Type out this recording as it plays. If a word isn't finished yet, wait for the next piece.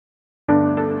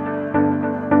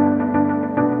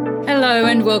Hello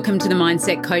and welcome to the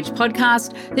Mindset Coach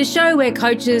podcast, the show where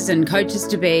coaches and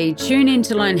coaches-to-be tune in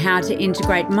to learn how to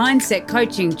integrate mindset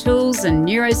coaching tools and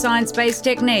neuroscience-based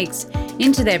techniques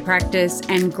into their practice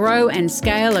and grow and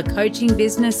scale a coaching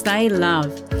business they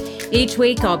love. Each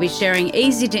week, I'll be sharing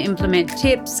easy-to-implement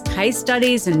tips, case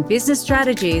studies, and business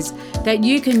strategies that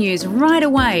you can use right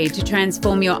away to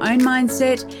transform your own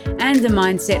mindset and the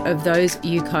mindset of those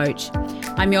you coach.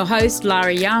 I'm your host,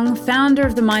 Lara Young, founder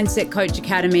of the Mindset Coach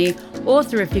Academy,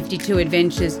 author of 52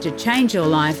 Adventures to Change Your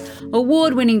Life,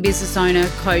 award-winning business owner,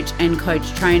 coach, and coach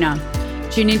trainer.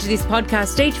 Tune into this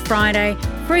podcast each Friday,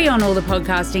 free on all the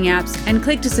podcasting apps, and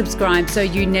click to subscribe so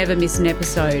you never miss an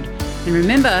episode. And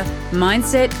remember,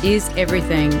 mindset is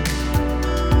everything.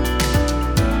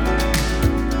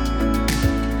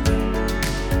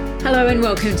 Hello and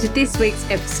welcome to this week's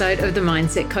episode of the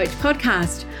Mindset Coach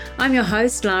podcast. I'm your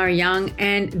host, Lara Young,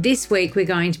 and this week we're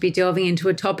going to be delving into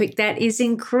a topic that is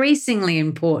increasingly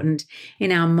important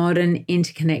in our modern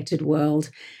interconnected world,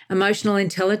 emotional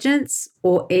intelligence,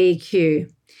 or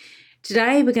EQ.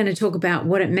 Today, we're going to talk about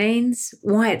what it means,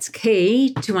 why it's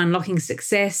key to unlocking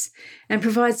success, and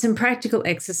provide some practical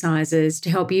exercises to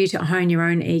help you to hone your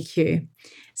own EQ.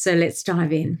 So let's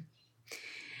dive in.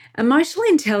 Emotional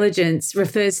intelligence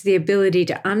refers to the ability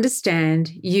to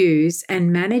understand, use,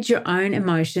 and manage your own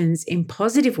emotions in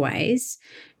positive ways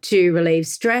to relieve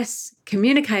stress,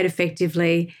 communicate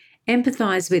effectively,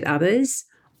 empathize with others,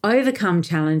 overcome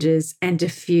challenges, and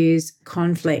diffuse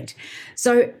conflict.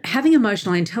 So having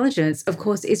emotional intelligence, of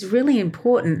course, is really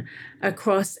important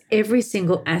across every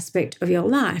single aspect of your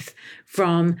life,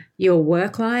 from your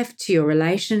work life to your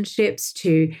relationships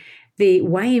to the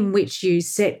way in which you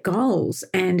set goals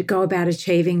and go about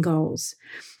achieving goals.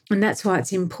 And that's why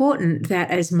it's important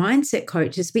that as mindset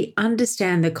coaches, we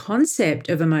understand the concept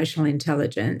of emotional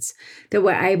intelligence, that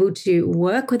we're able to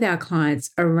work with our clients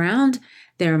around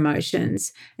their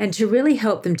emotions and to really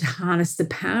help them to harness the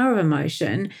power of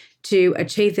emotion to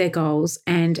achieve their goals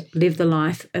and live the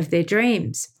life of their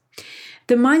dreams.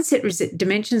 The Mindset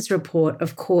Dimensions report,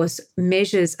 of course,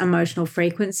 measures emotional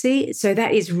frequency. So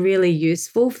that is really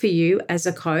useful for you as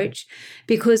a coach,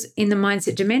 because in the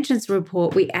Mindset Dimensions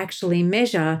report, we actually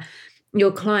measure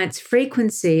your client's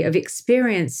frequency of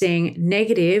experiencing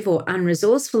negative or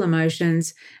unresourceful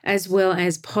emotions, as well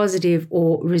as positive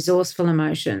or resourceful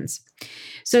emotions.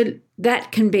 So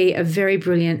that can be a very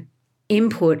brilliant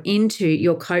input into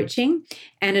your coaching,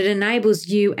 and it enables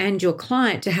you and your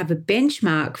client to have a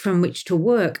benchmark from which to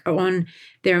work on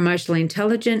their emotional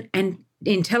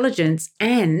intelligence,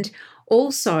 and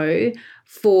also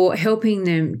for helping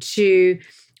them to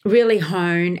really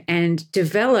hone and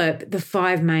develop the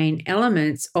 5 main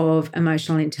elements of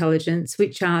emotional intelligence,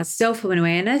 which are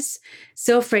self-awareness,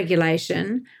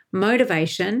 self-regulation,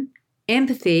 motivation,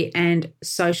 empathy, and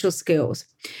social skills.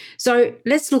 So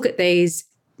let's look at these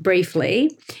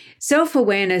briefly.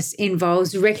 Self-awareness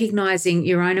involves recognizing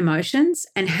your own emotions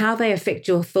and how they affect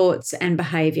your thoughts and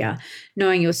behavior,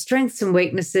 knowing your strengths and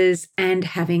weaknesses, and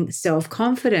having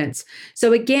self-confidence.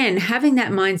 So again, having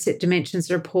that Mindset Dimensions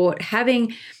report,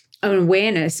 having an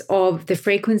awareness of the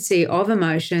frequency of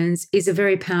emotions is a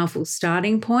very powerful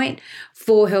starting point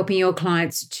for helping your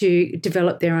clients to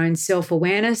develop their own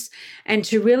self-awareness and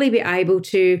to really be able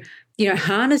to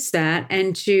harness that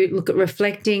and to look at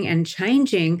reflecting and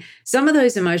changing some of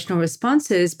those emotional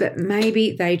responses, but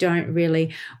maybe they don't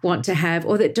really want to have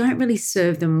or that don't really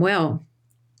serve them well.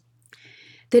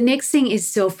 The next thing is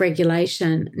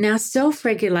self-regulation. Now,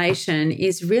 self-regulation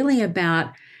is really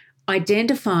about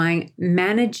identifying,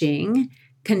 managing,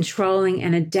 controlling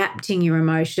and adapting your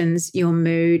emotions, your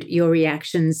mood, your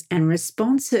reactions and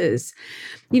responses.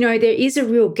 There is a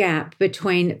real gap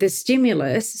between the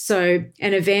stimulus, so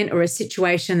an event or a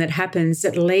situation that happens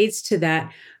that leads to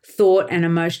that thought and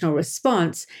emotional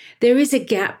response. There is a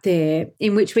gap there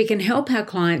in which we can help our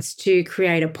clients to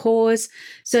create a pause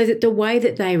so that the way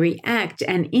that they react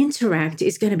and interact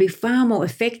is going to be far more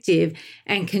effective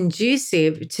and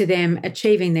conducive to them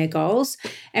achieving their goals.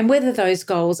 And whether those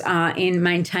goals are in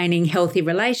maintaining healthy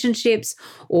relationships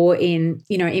or in,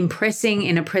 impressing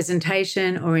in a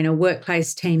presentation or in a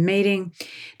workplace team meeting,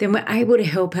 then we're able to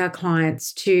help our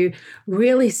clients to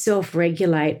really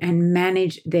self-regulate and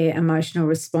manage their emotional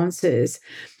responses.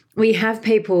 We have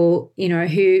people,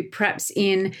 who perhaps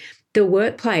in the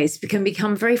workplace can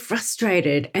become very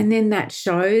frustrated, and then that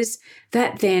shows,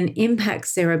 that then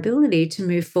impacts their ability to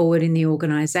move forward in the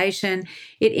organization.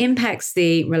 It impacts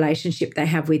the relationship they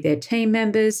have with their team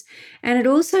members, and it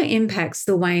also impacts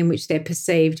the way in which they're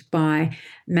perceived by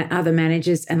other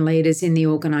managers and leaders in the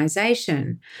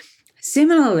organization.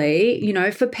 Similarly,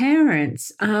 for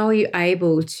parents, are you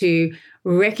able to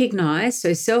recognize,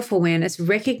 so self-awareness,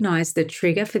 recognize the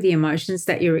trigger for the emotions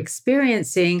that you're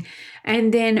experiencing,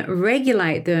 and then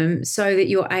regulate them so that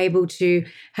you're able to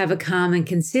have a calm and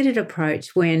considered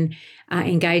approach when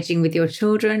engaging with your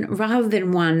children, rather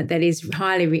than one that is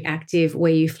highly reactive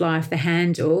where you fly off the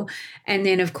handle. And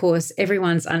then, of course,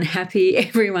 everyone's unhappy,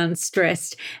 everyone's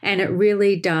stressed, and it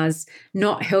really does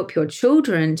not help your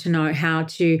children to know how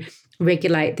to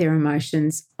regulate their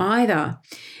emotions either.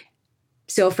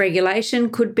 Self-regulation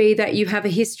could be that you have a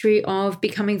history of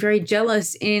becoming very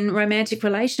jealous in romantic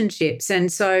relationships.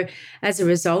 And so as a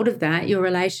result of that, your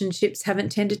relationships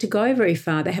haven't tended to go very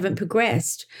far. They haven't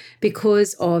progressed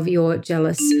because of your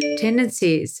jealous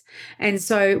tendencies. And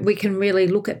so we can really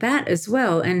look at that as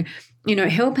well and,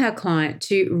 help our client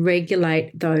to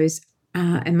regulate those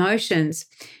emotions.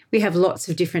 We have lots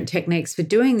of different techniques for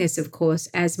doing this, of course,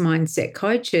 as mindset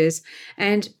coaches.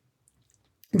 And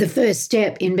the first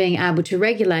step in being able to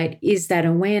regulate is that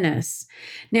awareness.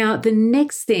 Now,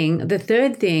 the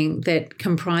third thing that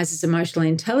comprises emotional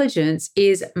intelligence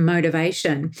is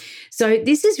motivation. So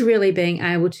this is really being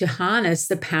able to harness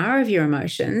the power of your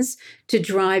emotions to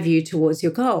drive you towards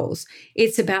your goals.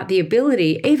 It's about the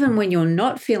ability, even when you're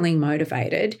not feeling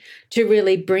motivated, to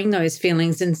really bring those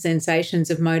feelings and sensations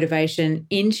of motivation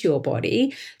into your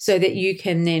body so that you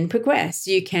can then progress.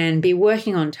 You can be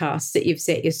working on tasks that you've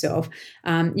set yourself.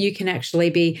 You can actually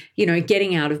be,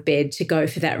 getting out of bed to go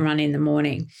for that run in the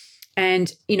morning.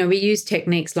 And, we use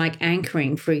techniques like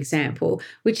anchoring, for example,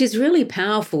 which is really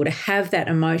powerful to have that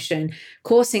emotion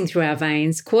coursing through our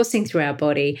veins, coursing through our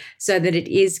body, so that it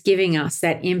is giving us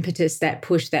that impetus, that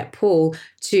push, that pull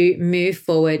to move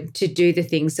forward, to do the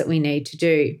things that we need to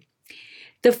do.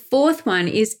 The fourth one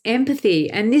is empathy,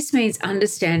 and this means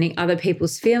understanding other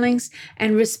people's feelings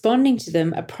and responding to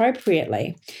them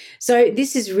appropriately. So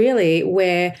this is really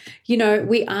where,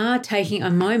 we are taking a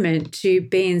moment to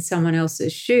be in someone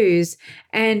else's shoes,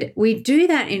 and we do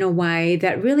that in a way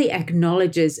that really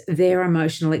acknowledges their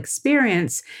emotional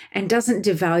experience and doesn't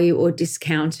devalue or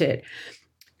discount it.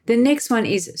 The next one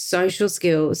is social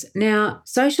skills. Now,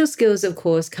 social skills, of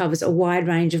course, covers a wide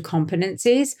range of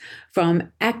competencies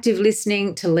from active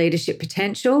listening to leadership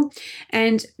potential.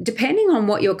 And depending on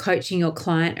what you're coaching your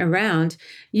client around,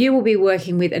 you will be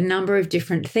working with a number of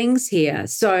different things here.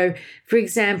 So, for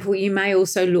example, you may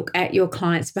also look at your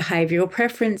client's behavioral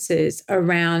preferences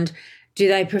around, do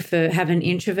they have an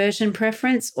introversion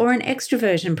preference or an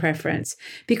extroversion preference?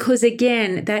 Because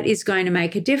again, that is going to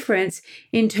make a difference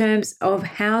in terms of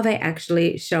how they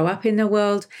actually show up in the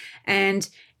world. And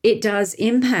it does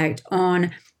impact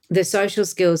on the social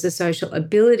skills, the social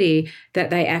ability that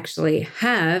they actually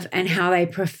have and how they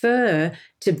prefer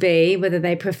to be, whether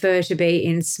they prefer to be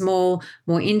in small,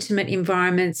 more intimate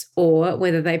environments or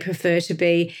whether they prefer to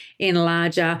be in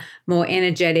larger, more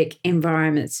energetic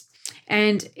environments.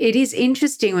 And it is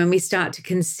interesting when we start to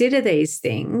consider these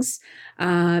things,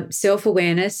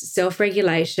 self-awareness,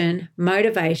 self-regulation,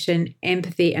 motivation,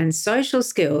 empathy, and social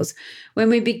skills. When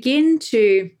we begin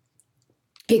to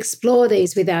explore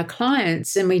these with our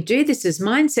clients, and we do this as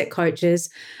mindset coaches,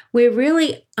 we're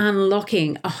really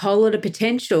unlocking a whole lot of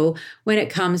potential when it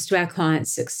comes to our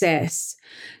clients' success.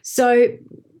 So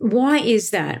why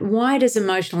is that? Why does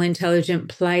emotional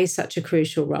intelligence play such a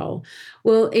crucial role?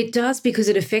 Well, it does because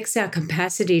it affects our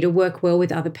capacity to work well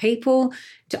with other people,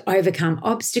 to overcome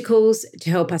obstacles, to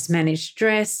help us manage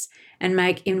stress, and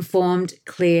make informed,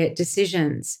 clear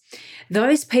decisions.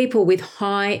 Those people with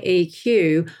high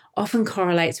EQ often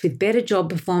correlates with better job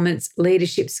performance,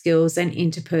 leadership skills, and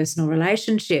interpersonal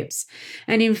relationships.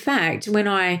 And in fact, when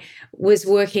I was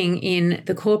working in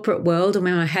the corporate world and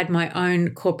when I had my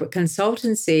own corporate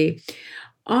consultancy,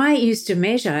 I used to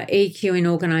measure EQ in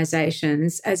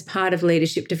organizations as part of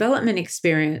leadership development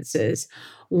experiences.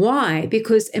 Why?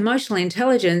 Because emotional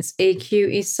intelligence,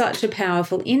 EQ, is such a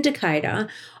powerful indicator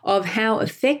of how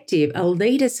effective a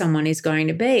leader someone is going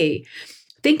to be.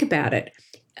 Think about it.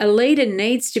 A leader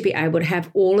needs to be able to have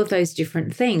all of those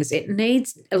different things. A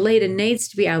leader needs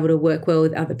to be able to work well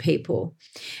with other people.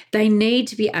 They need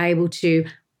to be able to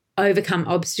overcome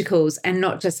obstacles and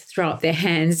not just throw up their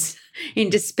hands in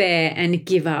despair and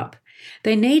give up.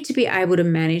 They need to be able to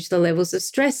manage the levels of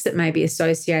stress that may be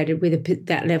associated with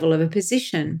that level of a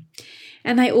position.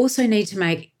 And they also need to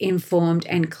make informed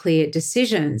and clear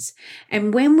decisions.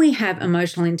 And when we have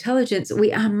emotional intelligence,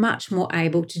 we are much more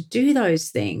able to do those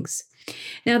things.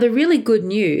 Now, the really good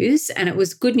news, and it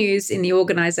was good news in the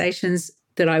organizations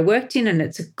that I worked in, and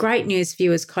it's great news for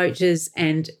you as coaches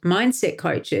and mindset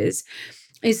coaches,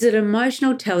 is that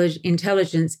emotional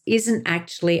intelligence isn't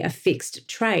actually a fixed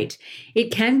trait.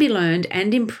 It can be learned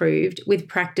and improved with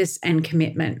practice and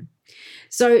commitment.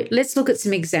 So let's look at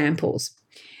some examples.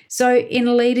 So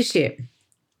in leadership,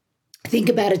 think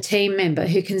about a team member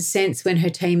who can sense when her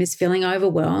team is feeling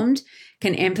overwhelmed,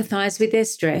 can empathize with their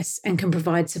stress, and can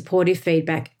provide supportive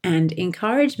feedback and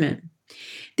encouragement.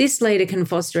 This leader can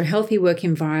foster a healthy work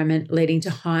environment, leading to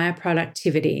higher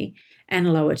productivity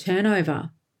and lower turnover.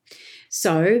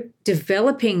 So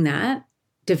developing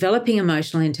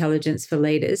emotional intelligence for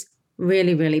leaders,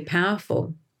 really, really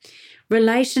powerful.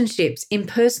 Relationships, in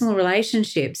personal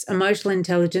relationships, emotional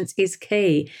intelligence is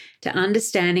key to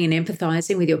understanding and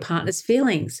empathizing with your partner's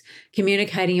feelings,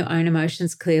 communicating your own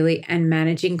emotions clearly, and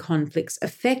managing conflicts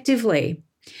effectively.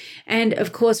 And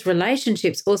of course,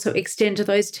 relationships also extend to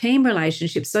those team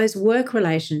relationships, those work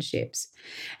relationships.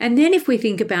 And then if we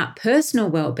think about personal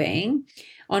well-being,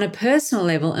 on a personal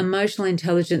level, emotional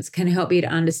intelligence can help you to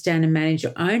understand and manage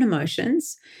your own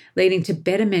emotions, leading to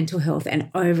better mental health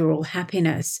and overall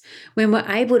happiness. When we're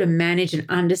able to manage and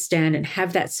understand and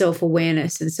have that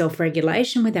self-awareness and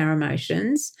self-regulation with our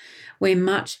emotions, we're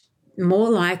much more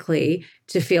likely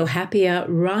to feel happier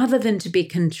rather than to be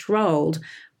controlled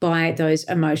by those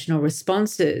emotional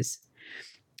responses.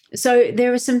 So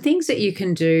there are some things that you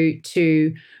can do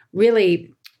to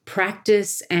really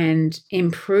practice and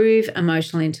improve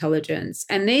emotional intelligence.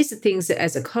 And these are things that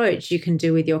as a coach you can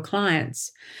do with your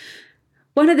clients.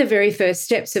 One of the very first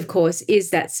steps, of course, is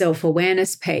that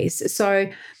self-awareness piece. So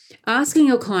asking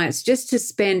your clients just to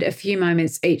spend a few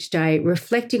moments each day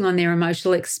reflecting on their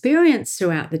emotional experience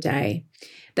throughout the day.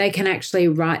 They can actually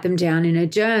write them down in a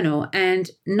journal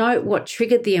and note what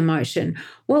triggered the emotion.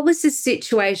 What was the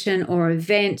situation or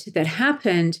event that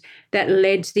happened that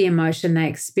led to the emotion they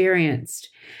experienced?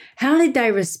 How did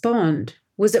they respond?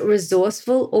 Was it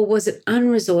resourceful or was it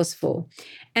unresourceful?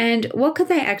 And what could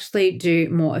they actually do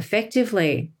more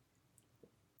effectively?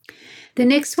 The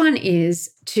next one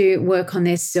is to work on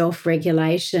their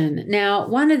self-regulation. Now,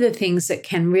 one of the things that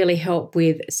can really help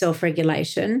with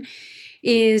self-regulation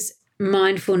is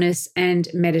mindfulness and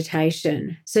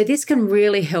meditation. So this can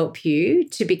really help you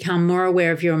to become more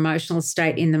aware of your emotional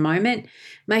state in the moment,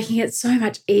 making it so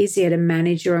much easier to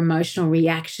manage your emotional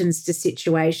reactions to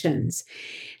situations.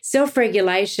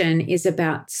 Self-regulation is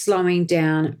about slowing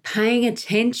down, paying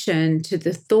attention to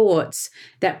the thoughts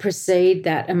that precede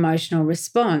that emotional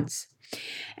response.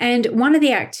 And one of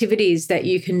the activities that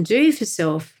you can do for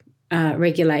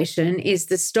self-regulation is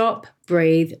the stop,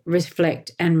 breathe,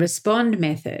 reflect, and respond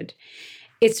method.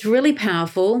 It's really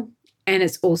powerful and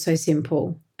it's also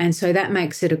simple. And so that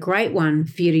makes it a great one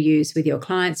for you to use with your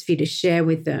clients, for you to share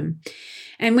with them.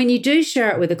 And when you do share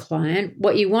it with a client,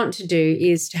 what you want to do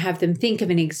is to have them think of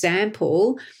an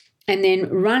example and then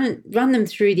run them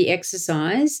through the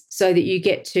exercise so that you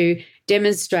get to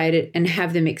demonstrate it and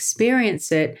have them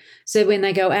experience it. So when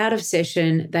they go out of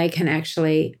session, they can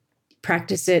actually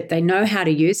practice it. They know how to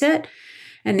use it,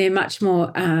 and they're much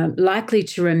more likely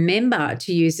to remember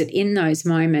to use it in those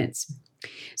moments.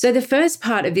 So the first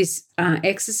part of this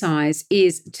exercise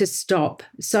is to stop.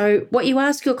 So what you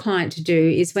ask your client to do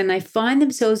is when they find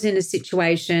themselves in a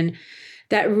situation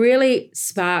that really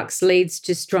leads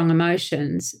to strong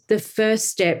emotions, the first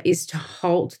step is to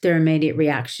halt their immediate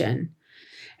reaction.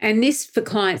 And this for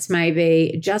clients may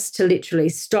be just to literally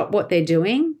stop what they're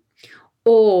doing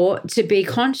or to be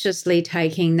consciously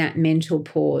taking that mental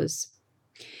pause.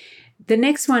 The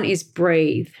next one is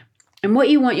breathe. And what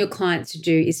you want your clients to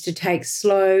do is to take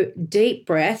slow, deep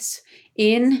breaths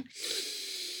in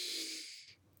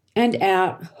and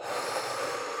out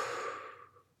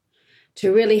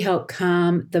to really help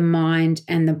calm the mind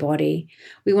and the body.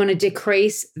 We want to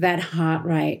decrease that heart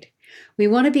rate. We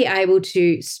want to be able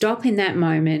to stop in that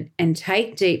moment and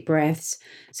take deep breaths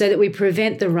so that we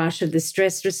prevent the rush of the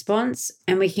stress response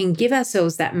and we can give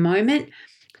ourselves that moment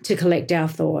to collect our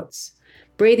thoughts.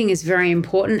 Breathing is very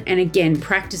important, and again,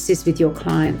 practice this with your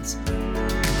clients.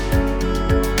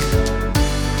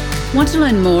 Want to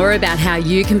learn more about how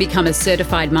you can become a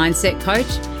certified mindset coach?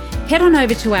 Head on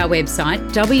over to our website,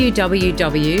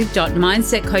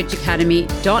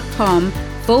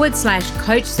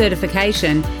 www.mindsetcoachacademy.com/coach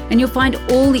certification, and you'll find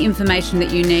all the information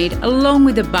that you need, along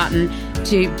with a button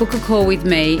to book a call with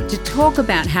me to talk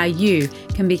about how you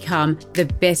can become the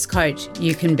best coach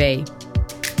you can be.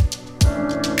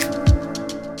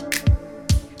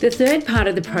 The third part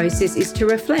of the process is to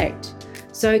reflect.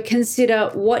 So consider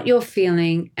what you're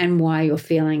feeling and why you're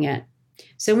feeling it.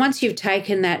 So once you've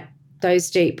taken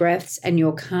those deep breaths and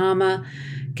you're calmer,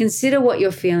 consider what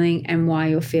you're feeling and why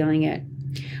you're feeling it.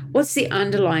 What's the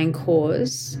underlying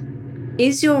cause?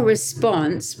 Is your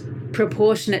response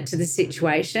proportionate to the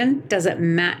situation? Does it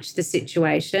match the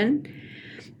situation?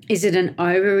 Is it an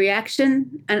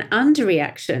overreaction, an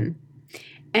underreaction?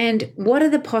 And what are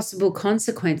the possible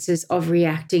consequences of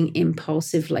reacting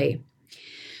impulsively?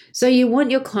 So you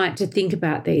want your client to think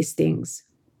about these things.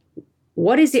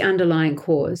 What is the underlying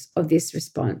cause of this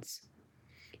response?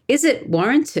 Is it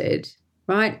warranted,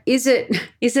 right? Is it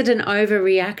an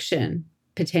overreaction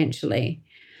potentially?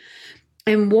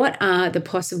 And what are the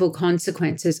possible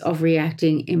consequences of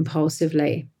reacting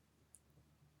impulsively?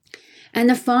 And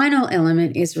the final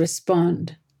element is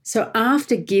respond. So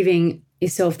after giving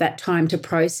yourself that time to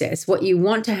process, what you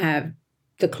want to have,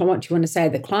 what you want to say to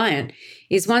the client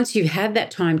is, once you have that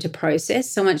time to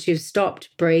process, so once you've stopped,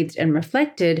 breathed, and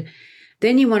reflected,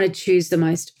 then you want to choose the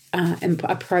most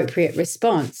appropriate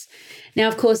response. Now,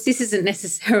 of course, this isn't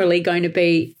necessarily going to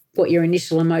be what your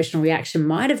initial emotional reaction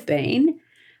might have been,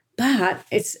 but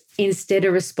it's instead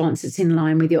a response that's in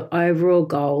line with your overall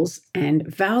goals and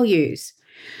values.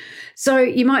 So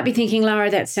you might be thinking,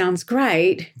 Lara, that sounds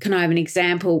great. Can I have an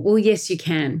example? Well, yes, you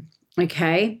can.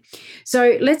 Okay.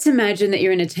 So let's imagine that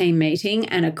you're in a team meeting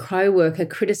and a co-worker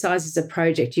criticizes a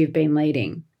project you've been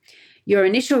leading. Your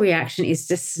initial reaction is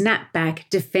to snap back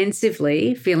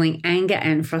defensively, feeling anger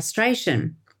and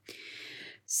frustration.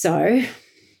 So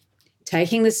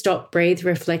taking the stop, breathe,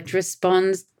 reflect,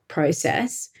 respond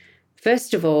process,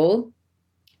 first of all,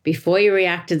 before you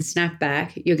react and snap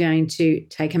back, you're going to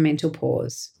take a mental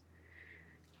pause.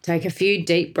 Take a few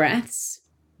deep breaths,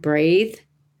 breathe,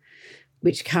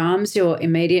 which calms your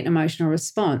immediate emotional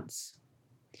response.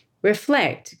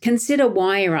 Reflect, consider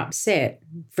why you're upset.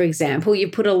 For example, you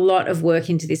put a lot of work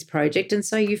into this project and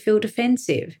so you feel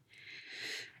defensive.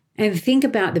 And think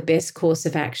about the best course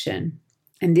of action.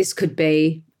 And this could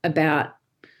be about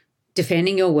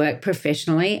defending your work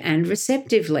professionally and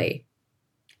receptively.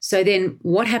 So then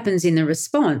what happens in the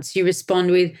response? You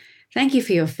respond with, thank you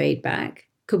for your feedback.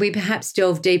 Could we perhaps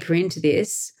delve deeper into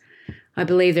this? I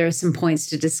believe there are some points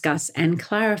to discuss and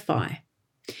clarify.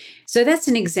 So that's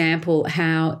an example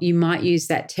how you might use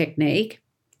that technique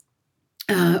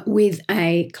with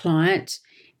a client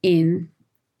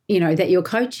that you're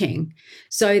coaching,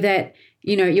 so that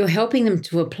you're helping them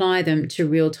to apply them to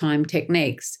real-time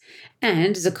techniques.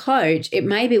 And as a coach, it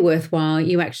may be worthwhile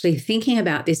you actually thinking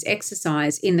about this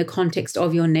exercise in the context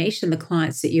of your niche and the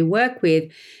clients that you work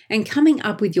with, and coming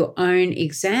up with your own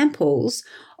examples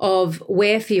of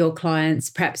where for your clients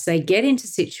perhaps they get into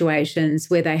situations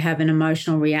where they have an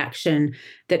emotional reaction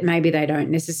that maybe they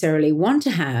don't necessarily want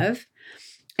to have,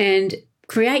 and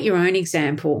create your own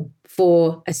example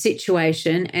for a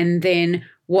situation, and then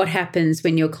what happens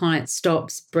when your client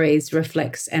stops, breathes,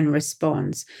 reflects, and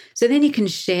responds. So then you can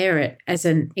share it as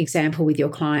an example with your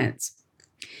clients.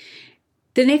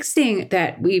 The next thing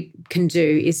that we can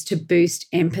do is to boost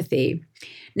empathy.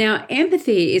 Now,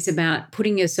 empathy is about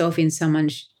putting yourself in someone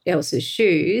else's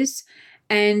shoes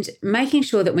and making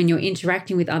sure that when you're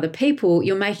interacting with other people,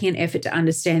 you're making an effort to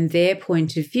understand their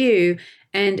point of view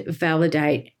and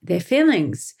validate their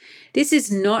feelings. This is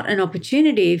not an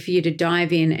opportunity for you to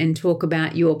dive in and talk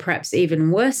about your perhaps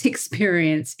even worse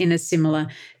experience in a similar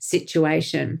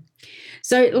situation.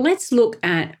 So let's look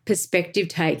at perspective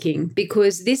taking,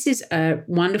 because this is a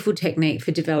wonderful technique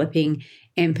for developing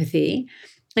empathy.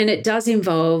 And it does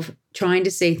involve trying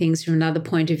to see things from another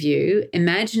point of view,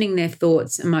 imagining their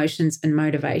thoughts, emotions, and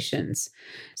motivations.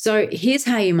 So here's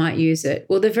how you might use it.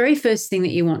 Well, the very first thing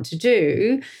that you want to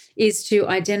do is to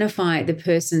identify the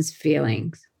person's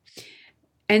feelings.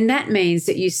 And that means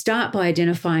that you start by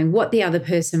identifying what the other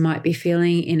person might be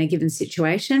feeling in a given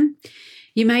situation.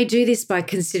 You may do this by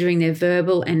considering their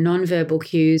verbal and nonverbal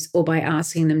cues, or by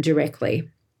asking them directly.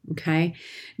 Okay.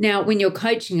 Now, when you're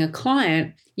coaching a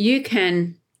client, you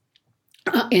can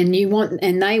and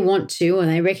they want to, or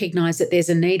they recognize that there's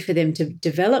a need for them to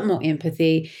develop more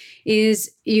empathy,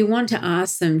 is you want to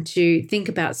ask them to think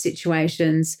about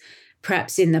situations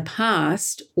perhaps in the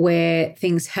past where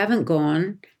things haven't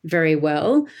gone very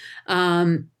well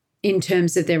in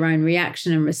terms of their own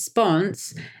reaction and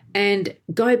response, and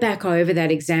go back over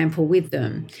that example with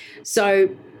them. So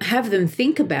have them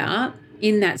think about,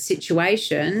 in that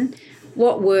situation,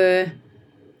 what were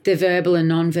the verbal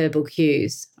and nonverbal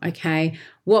cues, okay?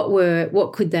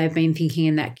 What could they have been thinking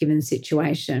in that given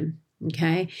situation,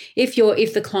 okay? If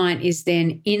the client is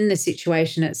then in the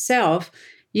situation itself,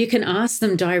 you can ask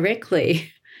them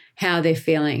directly how they're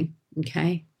feeling,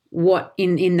 okay? What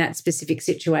in that specific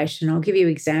situation. I'll give you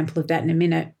an example of that in a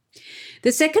minute.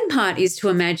 The second part is to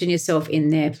imagine yourself in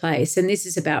their place. And this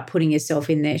is about putting yourself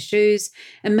in their shoes,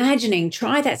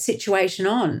 try that situation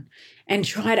on and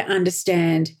try to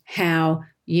understand how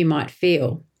you might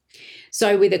feel.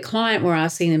 So with a client, we're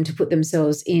asking them to put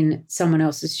themselves in someone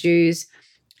else's shoes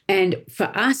And for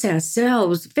us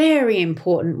ourselves, very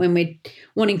important when we're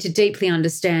wanting to deeply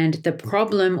understand the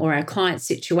problem or our client's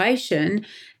situation,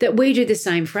 that we do the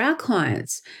same for our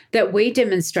clients, that we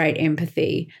demonstrate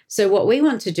empathy. So what we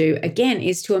want to do, again,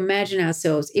 is to imagine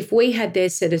ourselves, if we had their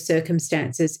set of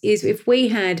circumstances, is if we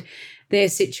had their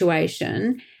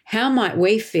situation, how might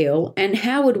we feel and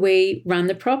how would we run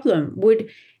the problem?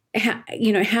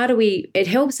 How do we, it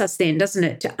helps us then, doesn't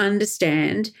it, to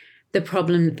understand the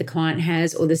problem that the client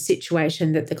has or the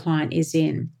situation that the client is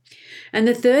in. And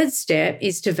the third step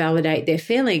is to validate their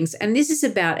feelings. And this is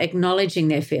about acknowledging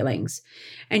their feelings.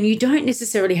 And you don't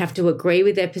necessarily have to agree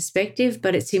with their perspective,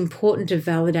 but it's important to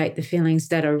validate the feelings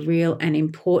that are real and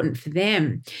important for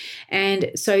them.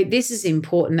 And so this is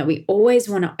important, that we always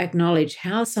want to acknowledge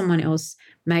how someone else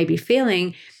may be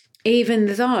feeling,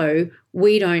 even though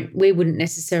we wouldn't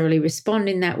necessarily respond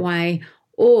in that way,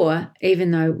 or even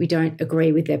though we don't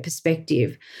agree with their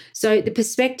perspective. So the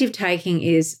perspective taking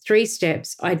is 3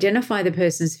 steps: identify the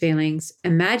person's feelings,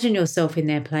 imagine yourself in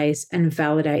their place, and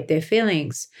validate their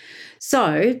feelings.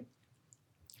 So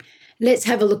let's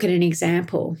have a look at an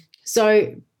example.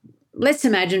 So let's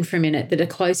imagine for a minute that a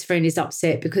close friend is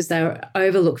upset because they were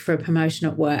overlooked for a promotion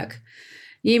at work.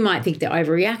 You might think they're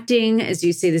overreacting as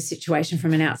you see the situation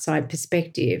from an outside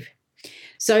perspective.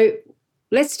 So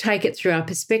let's take it through our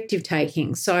perspective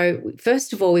taking. So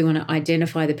first of all, we want to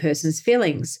identify the person's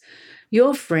feelings.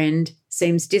 Your friend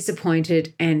seems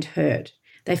disappointed and hurt.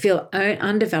 They feel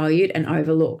undervalued and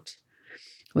overlooked.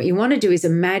 What you want to do is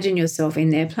imagine yourself in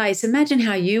their place. Imagine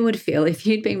how you would feel if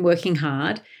you'd been working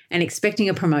hard and expecting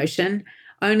a promotion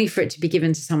only for it to be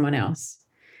given to someone else.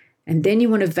 And then you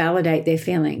want to validate their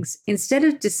feelings. Instead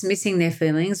of dismissing their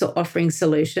feelings or offering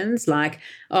solutions like,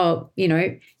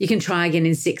 you can try again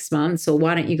in 6 months, or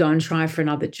why don't you go and try for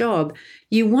another job,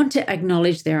 you want to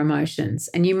acknowledge their emotions.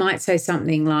 And you might say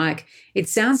something like, it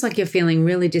sounds like you're feeling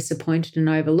really disappointed and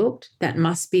overlooked. That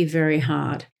must be very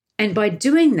hard. And by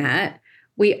doing that,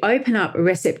 we open up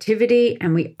receptivity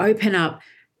and we open up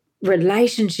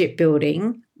relationship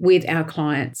building with our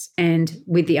clients and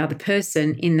with the other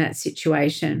person in that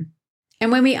situation.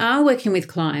 And when we are working with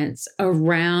clients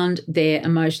around their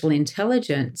emotional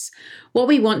intelligence, what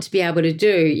we want to be able to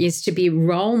do is to be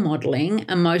role modeling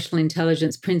emotional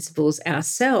intelligence principles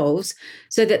ourselves,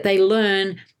 so that they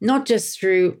learn not just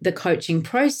through the coaching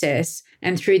process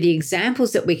and through the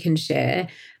examples that we can share,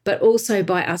 but also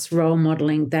by us role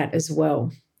modeling that as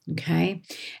well. Okay.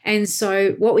 And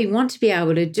so what we want to be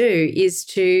able to do is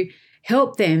to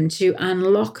help them to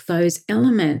unlock those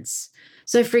elements.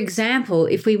 So, for example,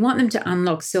 if we want them to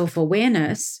unlock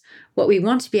self-awareness, what we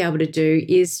want to be able to do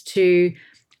is to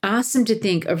ask them to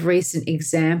think of recent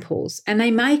examples. And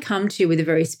they may come to you with a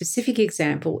very specific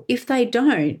example. If they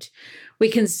don't, we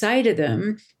can say to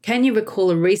them, can you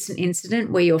recall a recent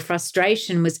incident where your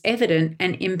frustration was evident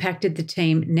and impacted the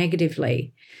team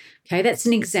negatively? Okay, that's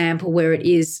an example where it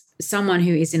is someone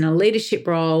who is in a leadership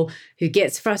role who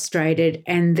gets frustrated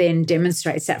and then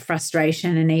demonstrates that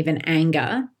frustration and even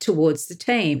anger towards the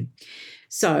team.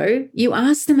 So you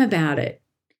ask them about it.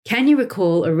 Can you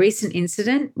recall a recent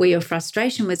incident where your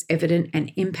frustration was evident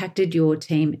and impacted your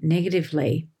team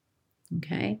negatively?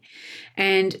 Okay,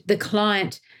 and the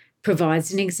client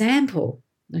provides an example,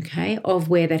 okay, of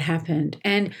where that happened.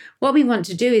 And what we want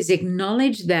to do is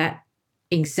acknowledge that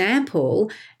example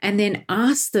and then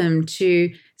ask them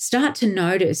to start to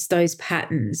notice those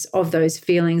patterns of those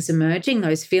feelings emerging,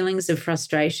 those feelings of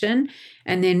frustration,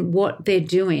 and then what they're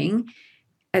doing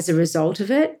as a result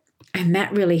of it. And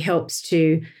that really helps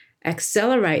to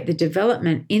accelerate the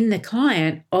development in the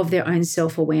client of their own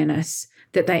self-awareness,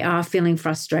 that they are feeling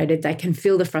frustrated. They can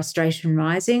feel the frustration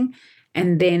rising,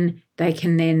 and then they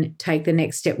can then take the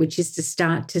next step, which is to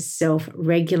start to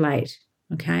self-regulate.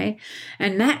 Okay.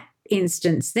 And that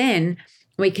instance, then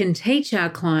we can teach our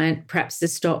client perhaps the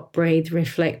stop, breathe,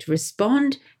 reflect,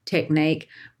 respond technique,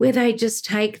 where they just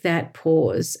take that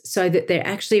pause so that they're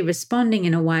actually responding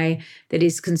in a way that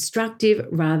is constructive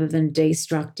rather than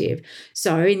destructive.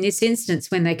 So in this instance,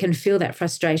 when they can feel that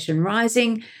frustration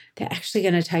rising, they're actually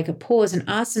going to take a pause and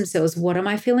ask themselves, what am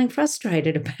I feeling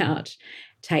frustrated about?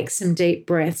 Take some deep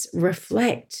breaths,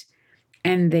 reflect,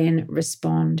 and then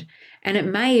respond. And it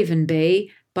may even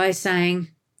be by saying,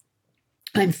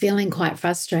 I'm feeling quite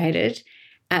frustrated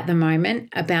at the moment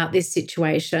about this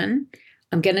situation.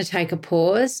 I'm going to take a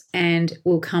pause and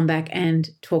we'll come back and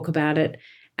talk about it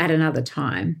at another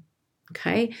time.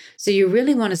 Okay, so you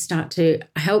really want to start to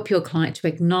help your client to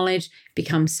acknowledge,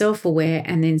 become self-aware,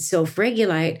 and then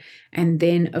self-regulate, and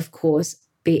then, of course,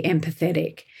 be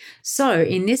empathetic. So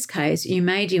in this case, you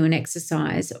may do an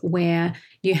exercise where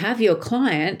you have your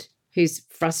client who's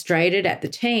frustrated at the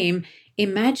team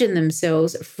imagine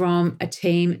themselves from a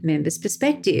team member's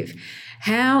perspective.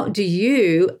 How do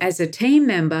you, as a team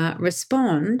member,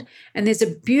 respond? And there's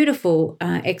a beautiful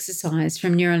exercise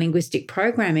from neurolinguistic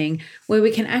programming where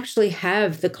we can actually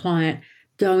have the client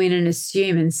go in and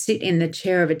assume and sit in the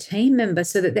chair of a team member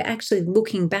so that they're actually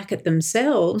looking back at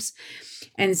themselves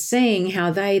and seeing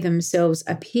how they themselves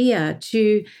appear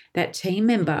to that team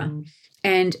member.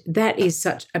 And that is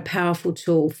such a powerful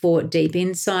tool for deep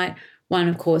insight. One,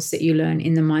 of course, that you learn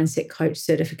in the Mindset Coach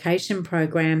certification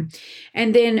program.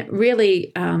 And then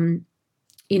really,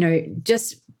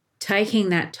 just taking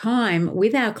that time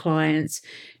with our clients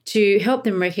to help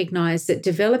them recognize that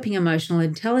developing emotional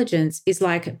intelligence is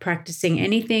like practicing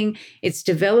anything. It's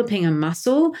developing a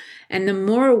muscle. And the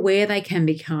more aware they can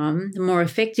become, the more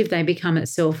effective they become at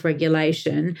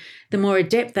self-regulation, the more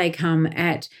adept they come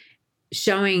at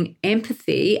showing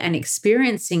empathy and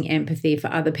experiencing empathy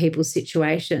for other people's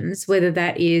situations, whether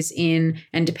that is in,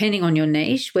 and depending on your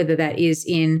niche, whether that is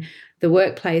in the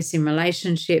workplace, in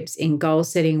relationships, in goal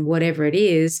setting, whatever it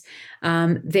is,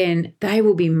 then they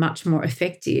will be much more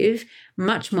effective,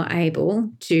 much more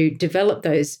able to develop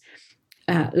those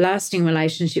lasting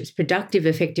relationships, productive,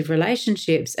 effective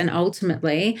relationships, and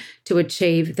ultimately to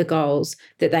achieve the goals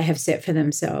that they have set for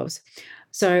themselves.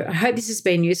 So I hope this has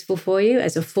been useful for you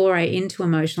as a foray into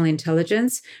emotional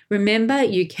intelligence. Remember,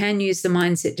 you can use the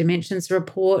Mindset Dimensions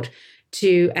report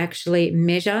to actually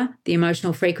measure the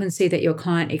emotional frequency that your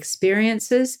client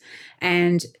experiences.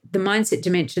 And the Mindset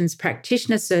Dimensions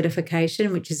Practitioner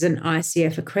Certification, which is an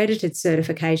ICF accredited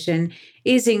certification,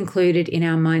 is included in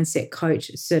our Mindset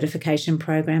Coach certification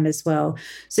program as well.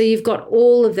 So you've got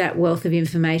all of that wealth of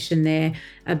information there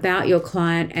about your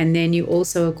client. And then you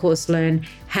also, of course, learn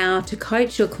how to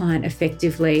coach your client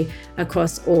effectively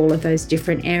across all of those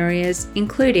different areas,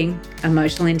 including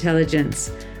emotional intelligence.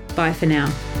 Bye for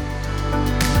now.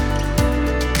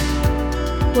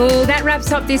 Well, that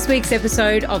wraps up this week's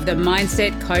episode of the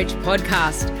Mindset Coach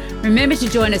podcast. Remember to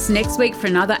join us next week for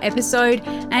another episode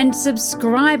and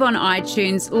subscribe on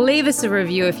iTunes. Leave us a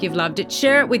review if you've loved it.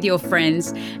 Share it with your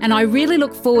friends. And I really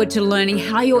look forward to learning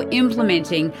how you're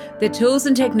implementing the tools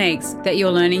and techniques that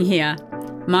you're learning here.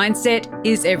 Mindset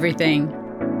is everything.